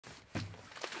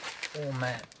Oh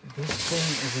man, this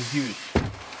thing is huge.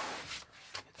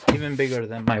 It's even bigger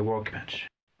than my workbench.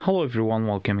 Hello everyone,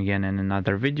 welcome again in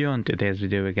another video. In today's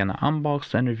video we're gonna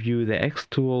unbox and review the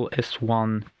xTool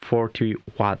S1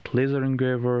 40-watt laser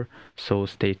engraver, so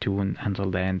stay tuned until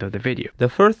the end of the video. The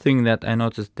first thing that I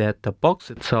noticed that the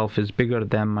box itself is bigger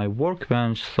than my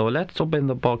workbench, so let's open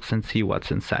the box and see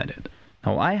what's inside it.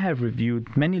 Now I have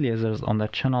reviewed many lasers on the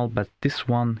channel, but this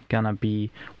one gonna be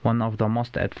one of the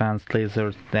most advanced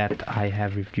lasers that I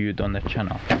have reviewed on the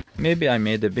channel. Maybe I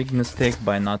made a big mistake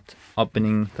by not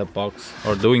opening the box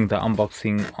or doing the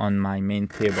unboxing on my main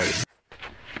table.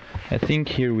 I think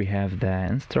here we have the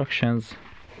instructions.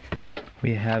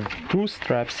 We have two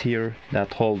straps here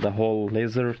that hold the whole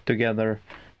laser together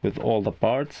with all the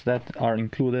parts that are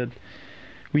included.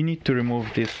 We need to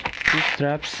remove these two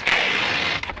straps.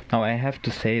 Now I have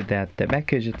to say that the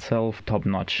package itself top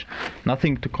notch,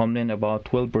 nothing to complain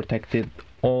about, well protected,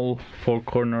 all four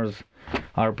corners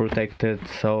are protected,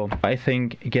 so I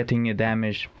think getting a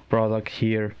damaged product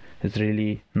here is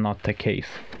really not the case.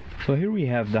 So here we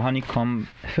have the honeycomb.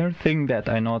 Third thing that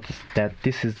I noticed that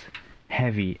this is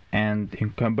heavy, and in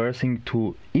comparison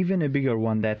to even a bigger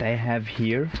one that I have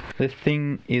here, this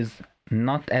thing is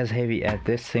not as heavy as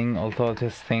this thing, although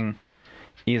this thing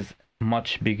is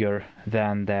much bigger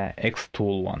than the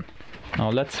xTool one. Now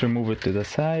let's remove it to the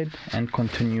side and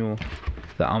continue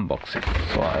the unboxing.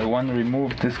 So I want to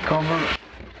remove this cover,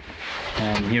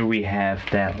 and here we have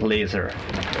the laser.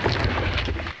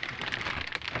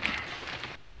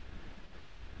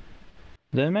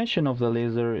 The dimension of the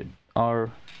laser are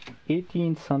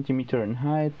 18 centimeter in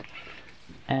height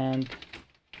and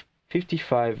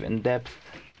 55 in depth,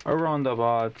 around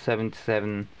about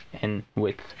 77 in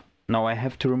width. Now I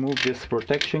have to remove this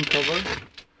protection cover.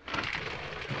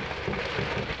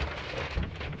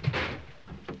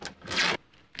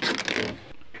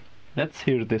 Let's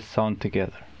hear this sound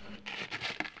together.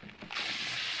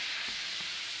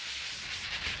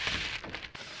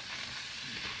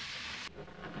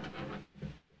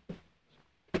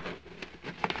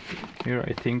 Here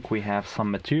I think we have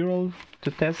some material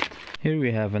to test. Here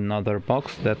we have another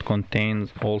box that contains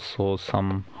also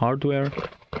some hardware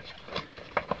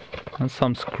and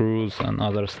some screws and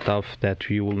other stuff that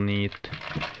we will need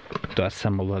to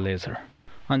assemble a laser.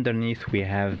 Underneath we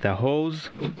have the hose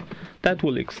that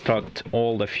will extract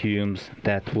all the fumes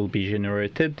that will be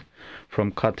generated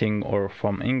from cutting or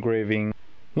from engraving.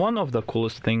 One of the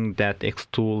coolest things that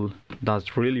xTool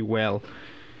does really well,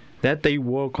 that they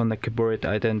work on the corporate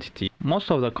identity. Most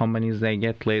of the companies, they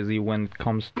get lazy when it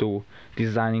comes to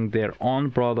designing their own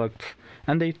products,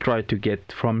 and they try to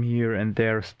get from here and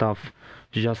there stuff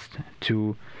just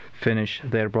to finish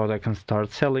their product and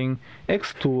start selling.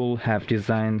 xTool have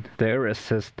designed their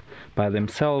assist by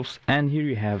themselves, and here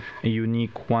you have a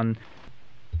unique one.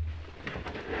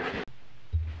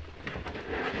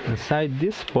 Inside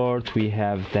this part we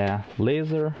have the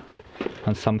laser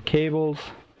and some cables.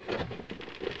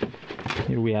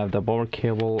 Here we have the power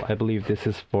cable. I believe this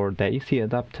is for the AC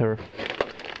adapter,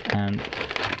 and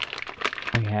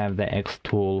we have the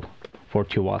xTool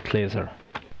 40-watt laser.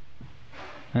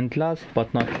 And last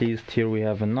but not least, here we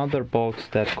have another box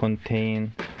that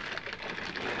contains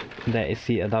the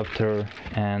AC adapter,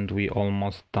 and we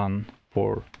almost done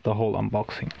for the whole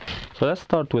unboxing. So let's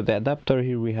start with the adapter.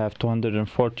 Here we have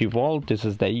 240 volt. This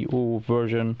is the EU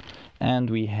version, and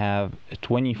we have a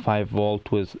 25 volt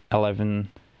with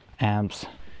 11 amps.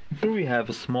 Here we have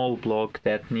a small block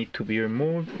that need to be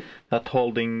removed, that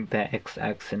holding the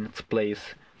x-axis in its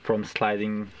place from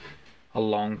sliding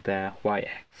along the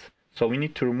y-axis. So we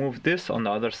need to remove this. On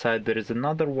the other side there is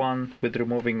another one with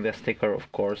removing the sticker,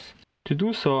 of course. To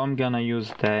do so I'm gonna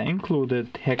use the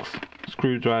included hex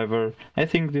screwdriver. I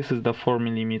think this is the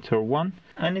 4mm one,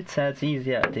 and it's as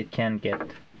easy as it can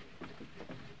get.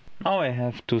 Now I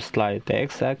have to slide the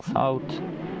x-axis out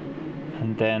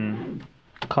and then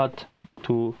cut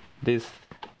to this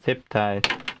zip tie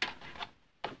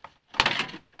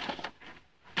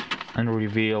and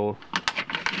reveal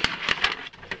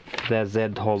the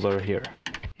Z holder here.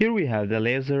 Here we have the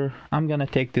laser. I'm gonna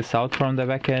take this out from the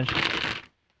package.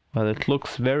 Well, it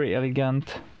looks very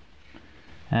elegant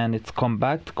and it's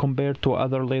compact compared to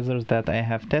other lasers that I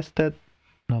have tested.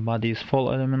 The body is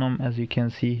full aluminum, as you can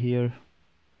see here.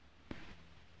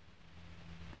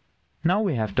 Now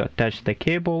we have to attach the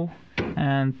cable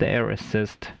and the air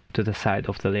assist to the side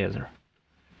of the laser.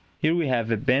 Here we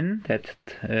have a pin that's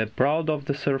proud of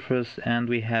the surface, and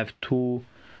we have 2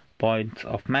 points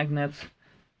of magnets,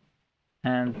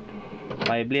 and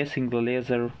by placing the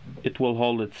laser it will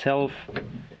hold itself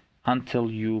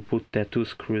until you put the 2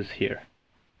 screws here.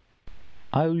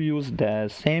 I'll use the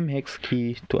same hex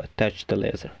key to attach the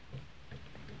laser.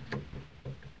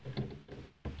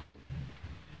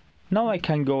 Now I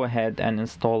can go ahead and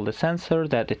install the sensor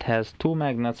that it has two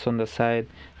magnets on the side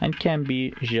and can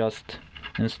be just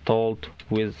installed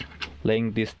with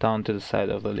laying this down to the side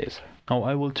of the laser. Now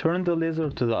I will turn the laser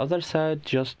to the other side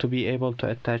just to be able to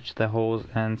attach the hose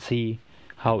and see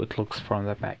how it looks from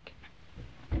the back.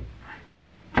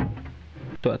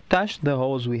 To attach the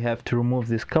hose we have to remove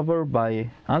this cover by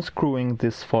unscrewing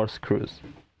these 4 screws.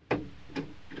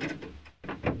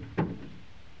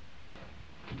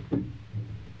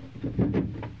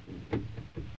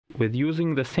 With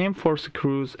using the same 4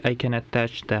 screws I can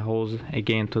attach the hose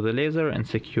again to the laser and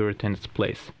secure it in its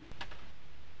place.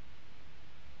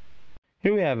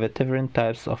 Here we have different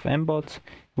types of inputs.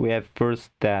 We have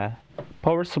first the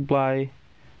power supply.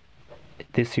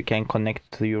 This you can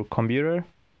connect to your computer.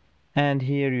 And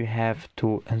here you have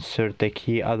to insert the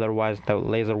key, otherwise the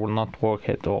laser will not work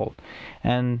at all.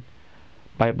 And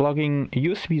by plugging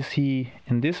USB-C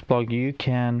in this plug you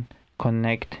can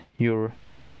connect your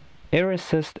air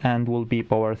assist and will be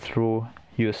powered through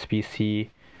USB-C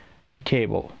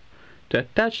cable. To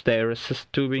attach the air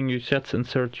assist tubing you just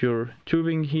insert your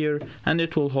tubing here and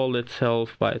it will hold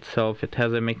itself by itself. It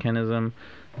has a mechanism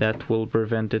that will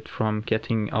prevent it from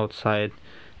getting outside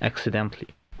accidentally.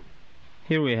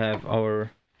 Here we have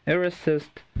our air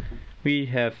assist. We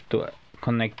have to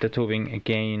connect the tubing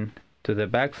again to the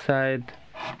back side.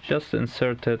 Just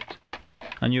insert it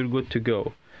and you're good to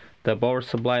go. The power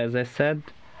supply, as I said,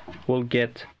 will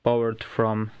get powered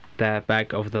from the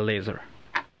back of the laser.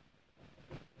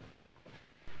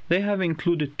 They have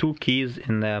included 2 keys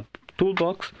in the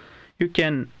toolbox. You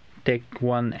can take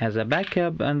one as a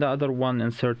backup and the other one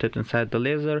inserted inside the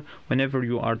laser. Whenever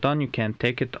you are done you can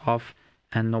take it off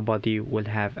and nobody will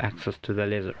have access to the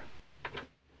laser.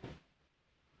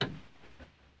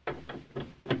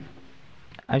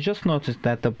 I just noticed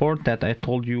that the board that I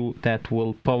told you that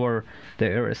will power the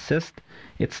air assist,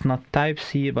 it's not type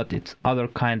C but it's other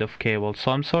kind of cable,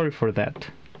 so I'm sorry for that.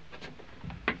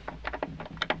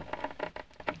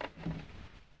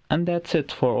 And that's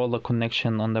it for all the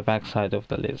connection on the back side of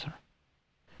the laser.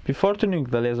 Before turning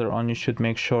the laser on you should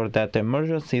make sure that the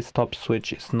emergency stop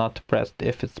switch is not pressed.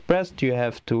 If it's pressed you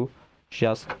have to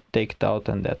just take it out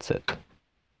and that's it.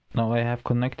 Now I have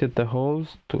connected the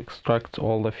hose to extract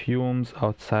all the fumes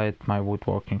outside my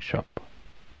woodworking shop.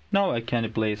 Now I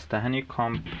can place the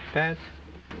honeycomb pad.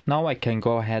 Now I can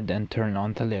go ahead and turn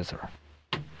on the laser.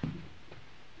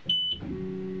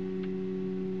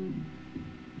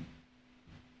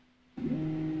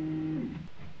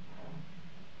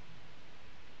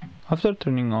 After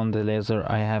turning on the laser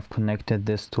I have connected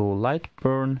this to light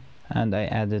burn and I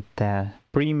added the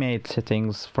pre-made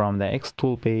settings from the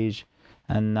xTool page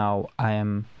and now I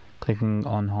am clicking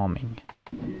on homing.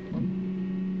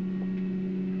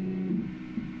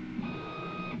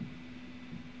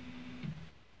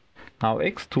 Now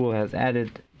xTool has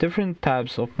added different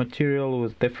types of material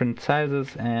with different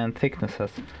sizes and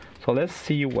thicknesses. So let's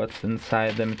see what's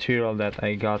inside the material that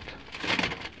I got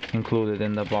included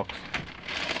in the box.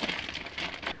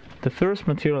 The first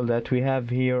material that we have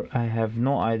here, I have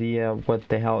no idea what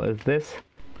the hell is this.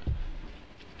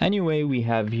 Anyway, we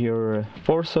have here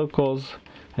 4 circles.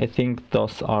 I think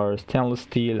those are stainless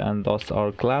steel and those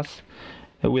are glass.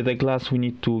 With the glass we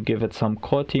need to give it some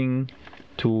coating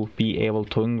to be able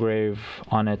to engrave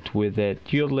on it with a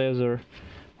diode laser.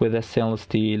 With the stainless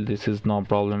steel this is no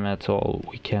problem at all,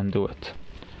 we can do it.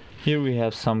 Here we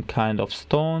have some kind of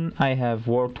stone. I have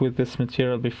worked with this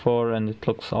material before and it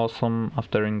looks awesome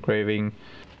after engraving.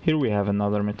 Here we have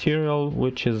another material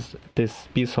which is this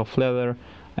piece of leather.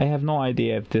 I have no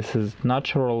idea if this is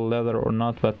natural leather or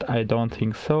not, but I don't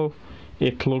think so.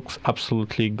 It looks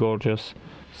absolutely gorgeous,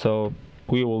 so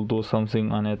we will do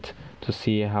something on it to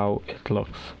see how it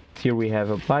looks. Here we have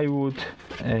a plywood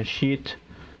sheet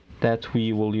that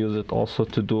we will use it also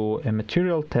to do a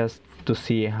material test to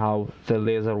see how the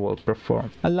laser will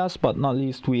perform. And last but not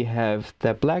least we have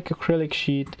the black acrylic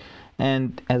sheet,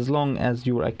 and as long as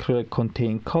your acrylic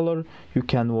contain color you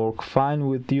can work fine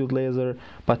with diode laser,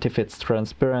 but if it's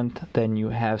transparent then you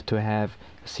have to have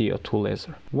a CO2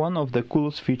 laser. One of the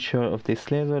coolest feature of this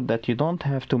laser that you don't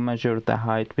have to measure the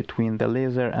height between the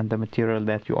laser and the material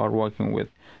that you are working with.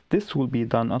 This will be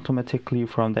done automatically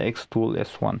from the xTool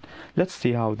S1. Let's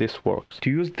see how this works. To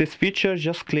use this feature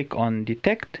just click on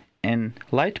detect and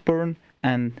light burn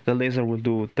and the laser will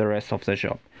do the rest of the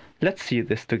job. Let's see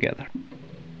this together.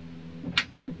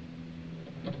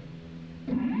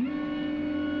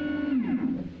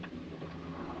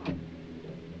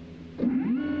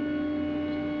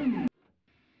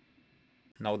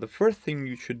 Now the first thing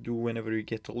you should do whenever you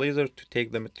get a laser, to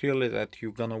take the material that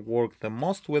you're gonna work the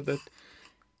most with it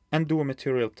and do a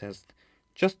material test,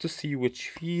 just to see which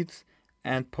feeds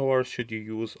and power should you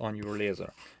use on your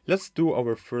laser. Let's do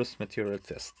our first material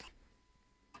test.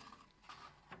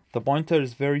 The pointer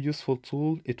is a very useful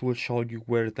tool. It will show you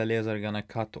where the laser gonna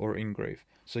cut or engrave.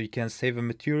 So you can save a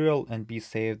material and be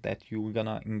safe that you're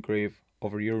gonna engrave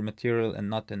over your material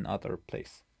and not in other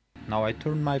place. Now I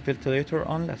turn my ventilator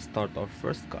on. Let's start our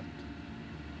first cut.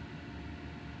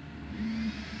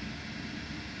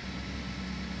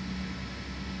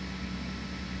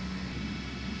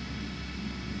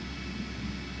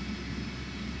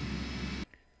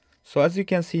 So as you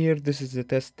can see here, this is the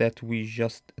test that we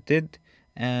just did,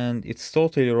 and it's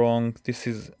totally wrong. This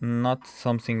is not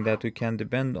something that we can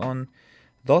depend on.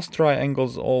 Those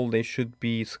triangles, all they should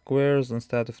be squares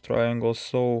instead of triangles.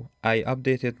 So I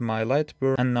updated my light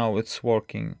burn and now it's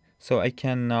working. So I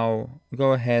can now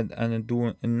go ahead and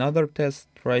do another test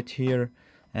right here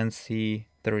and see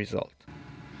the result.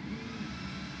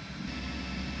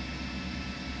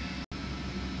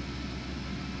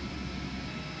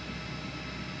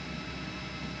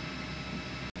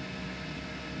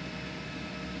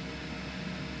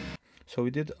 So we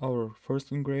did our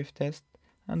first engrave test,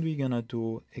 and we're gonna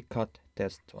do a cut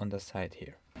test on the side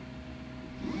here.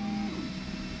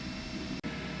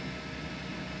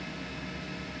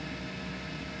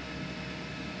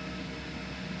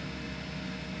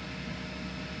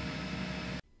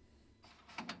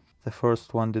 The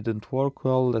first one didn't work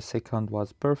well, the second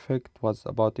was perfect, was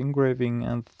about engraving,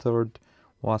 and the third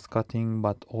was cutting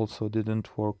but also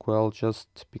didn't work well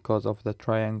just because of the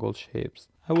triangle shapes.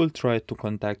 I will try to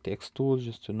contact xTool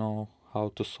just to know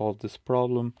how to solve this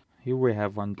problem. Here we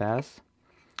have one pass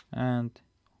and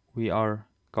we are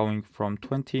going from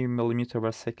 20 millimeter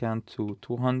per second to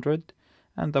 200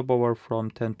 and the power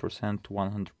from 10% to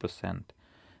 100%.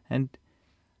 And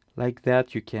like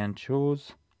that you can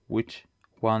choose which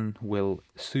one will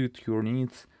suit your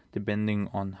needs depending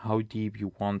on how deep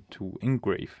you want to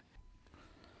engrave.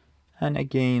 And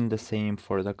again the same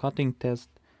for the cutting test.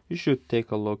 You should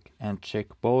take a look and check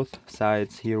both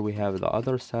sides. Here we have the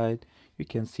other side. You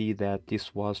can see that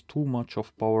this was too much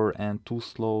of power and too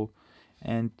slow,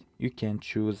 and you can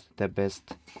choose the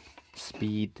best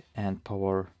speed and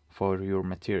power for your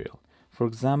material. For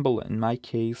example, in my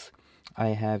case,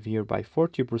 I have here by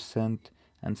 40%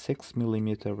 and 6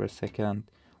 millimeter per second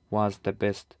was the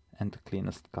best and the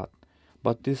cleanest cut.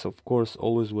 But this of course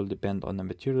always will depend on the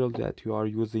material that you are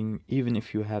using. Even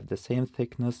if you have the same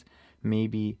thickness,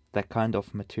 maybe the kind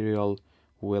of material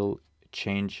will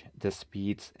change the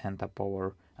speeds and the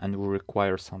power and will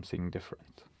require something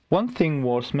different. One thing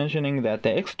worth mentioning that the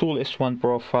xTool S1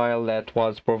 profile that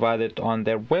was provided on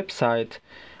their website,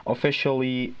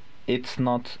 officially it's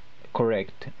not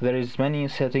correct. There is many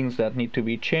settings that need to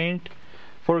be changed.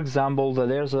 For example, the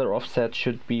laser offset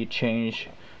should be changed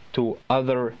to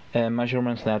other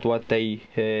measurements than what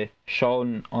they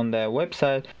shown on the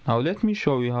website. Now let me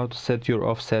show you how to set your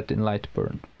offset in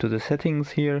Lightburn. To the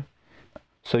settings here,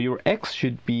 so your X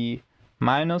should be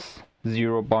minus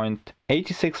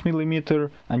 0.86 millimeter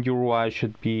and your Y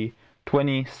should be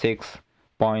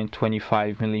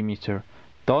 26.25 millimeter.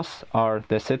 Those are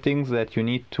the settings that you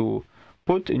need to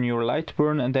put in your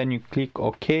Lightburn, and then you click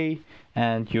OK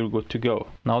and you're good to go.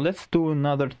 Now let's do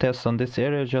another test on this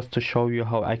area just to show you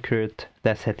how accurate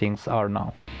the settings are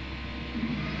now.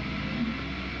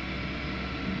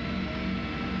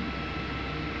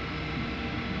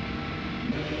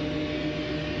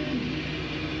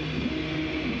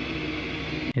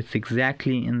 It's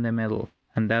exactly in the middle,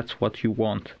 and that's what you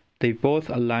want. They both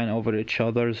align over each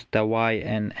other's, the Y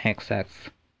and X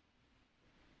axis.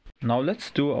 Now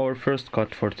let's do our first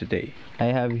cut for today. I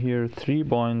have here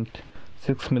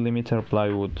 3.6 millimeter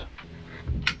plywood.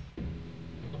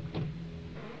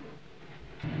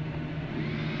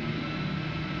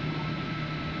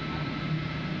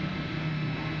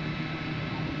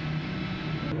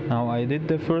 Now I did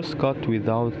the first cut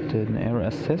without an air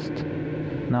assist.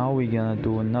 Now we're gonna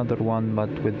do another one but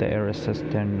with the air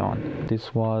assist turned on.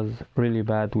 This was really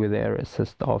bad with the air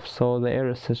assist off, so the air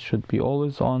assist should be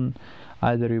always on.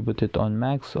 Either you put it on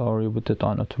max or you put it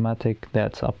on automatic,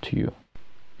 that's up to you.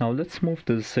 Now let's move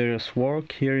to the serious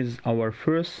work. Here is our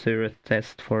first serious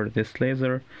test for this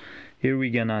laser. Here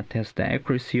we're gonna test the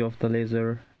accuracy of the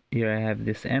laser. Here I have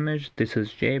this image, this is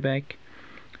JPEG,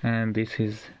 and this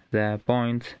is the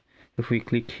point. If we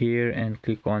click here and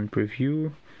click on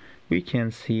preview, we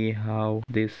can see how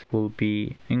this will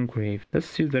be engraved. Let's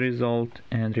see the result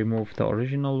and remove the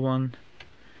original one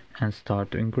and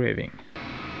start engraving.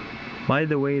 By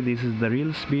the way, this is the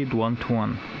real speed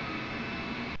 1:1.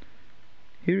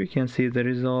 Here you can see the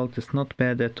result. It's not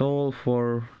bad at all.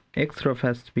 For extra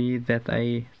fast speed that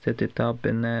I set it up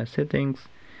in settings,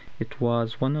 it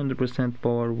was 100%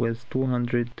 power with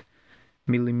 200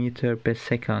 millimeter per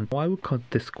second. I will cut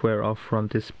the square off from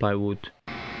this plywood.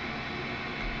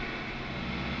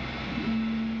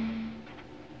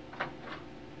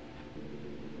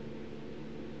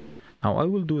 Now I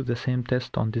will do the same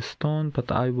test on this stone,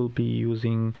 but I will be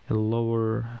using a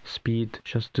lower speed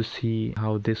just to see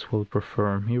how this will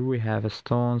perform. Here we have a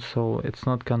stone, so it's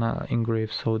not gonna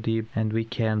engrave so deep, and we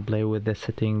can play with the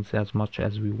settings as much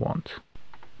as we want.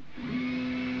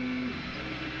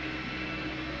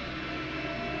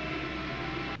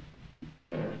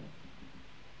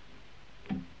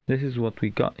 This is what we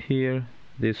got here.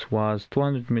 This was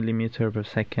 200 millimeter per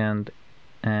second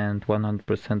and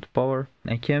 100% power.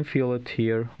 I can feel it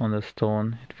here on the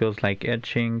stone. It feels like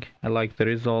etching. I like the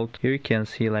result. Here you can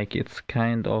see like it's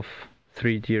kind of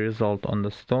 3D result on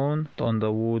the stone. On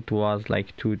the wood was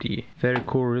like 2D. Very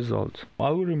cool result.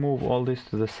 I will remove all this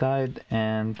to the side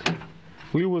and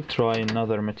we will try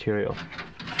another material.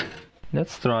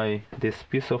 Let's try this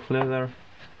piece of leather.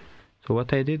 So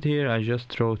what I did here, I just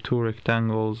drew two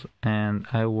rectangles and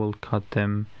I will cut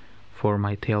them for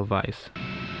my tail vise.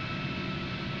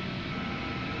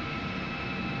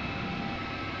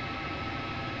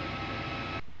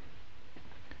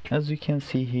 As you can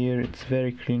see here, it's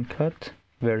very clean cut,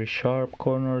 very sharp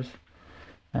corners,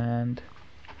 and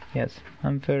yes,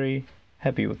 I'm very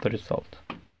happy with the result.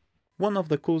 One of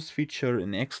the coolest features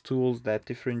in xTools that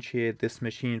differentiate this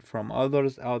machine from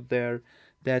others out there,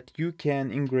 that you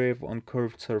can engrave on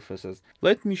curved surfaces.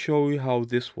 Let me show you how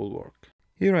this will work.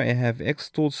 Here I have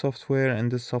xTool software,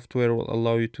 and this software will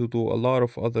allow you to do a lot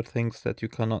of other things that you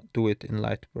cannot do it in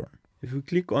Lightburn. If we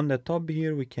click on the top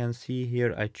here, we can see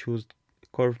here I choose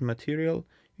curved material.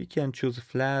 You can choose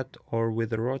flat or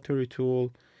with a rotary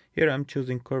tool. Here I'm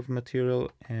choosing curved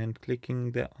material and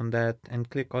clicking on that and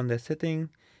click on the setting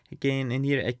again, and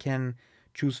here I can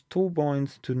choose 2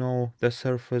 points to know the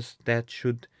surface that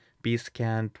should be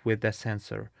scanned with the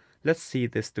sensor. Let's see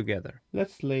this together.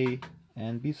 Let's lay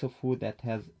a piece of wood that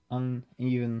has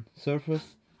uneven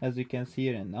surface, as you can see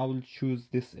here, and I will choose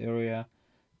this area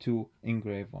to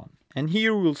engrave on. And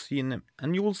here you will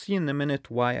see in a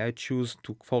minute why I choose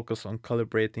to focus on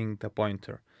calibrating the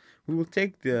pointer. We will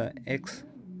take the X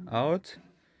out,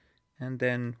 and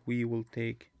then we will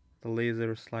take the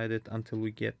laser, slide it until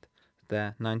we get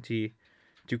the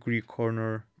 90-degree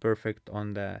corner perfect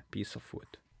on the piece of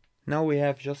wood. Now we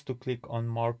have just to click on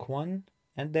Mark 1,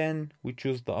 and then we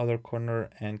choose the other corner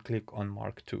and click on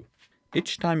Mark 2.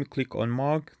 Each time you click on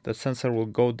Mark, the sensor will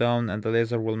go down and the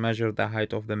laser will measure the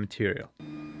height of the material.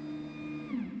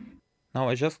 Now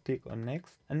I just click on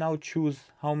Next, and now choose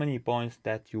how many points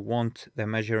that you want the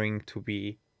measuring to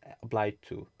be applied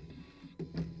to.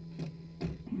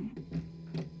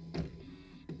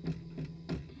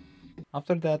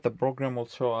 After that, the program will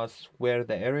show us where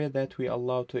the area that we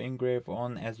allow to engrave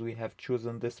on, as we have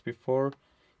chosen this before.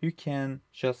 You can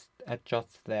just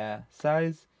adjust the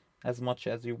size as much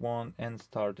as you want and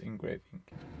start engraving.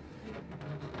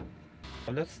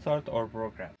 So let's start our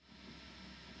program.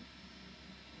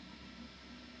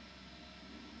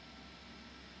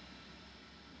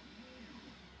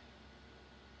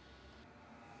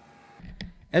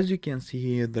 As you can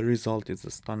see here, the result is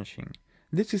astonishing.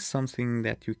 This is something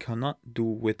that you cannot do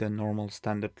with a normal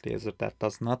standard laser that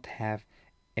does not have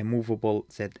a movable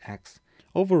ZX.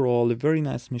 Overall, a very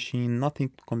nice machine, nothing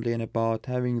to complain about.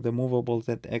 Having the movable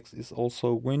ZX is also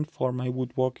a win for my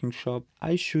woodworking shop.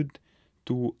 I should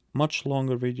do much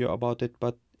longer video about it,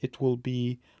 but it will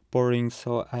be boring,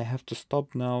 so I have to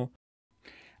stop now.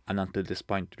 And until this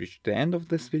point reached the end of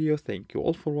this video, thank you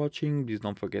all for watching. Please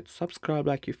don't forget to subscribe,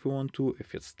 like if you want to.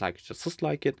 If it's like, just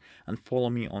dislike it, and follow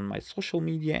me on my social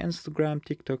media, Instagram,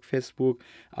 TikTok, Facebook.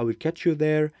 I will catch you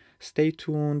there. Stay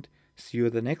tuned. See you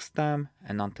the next time,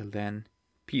 and until then,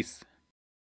 peace.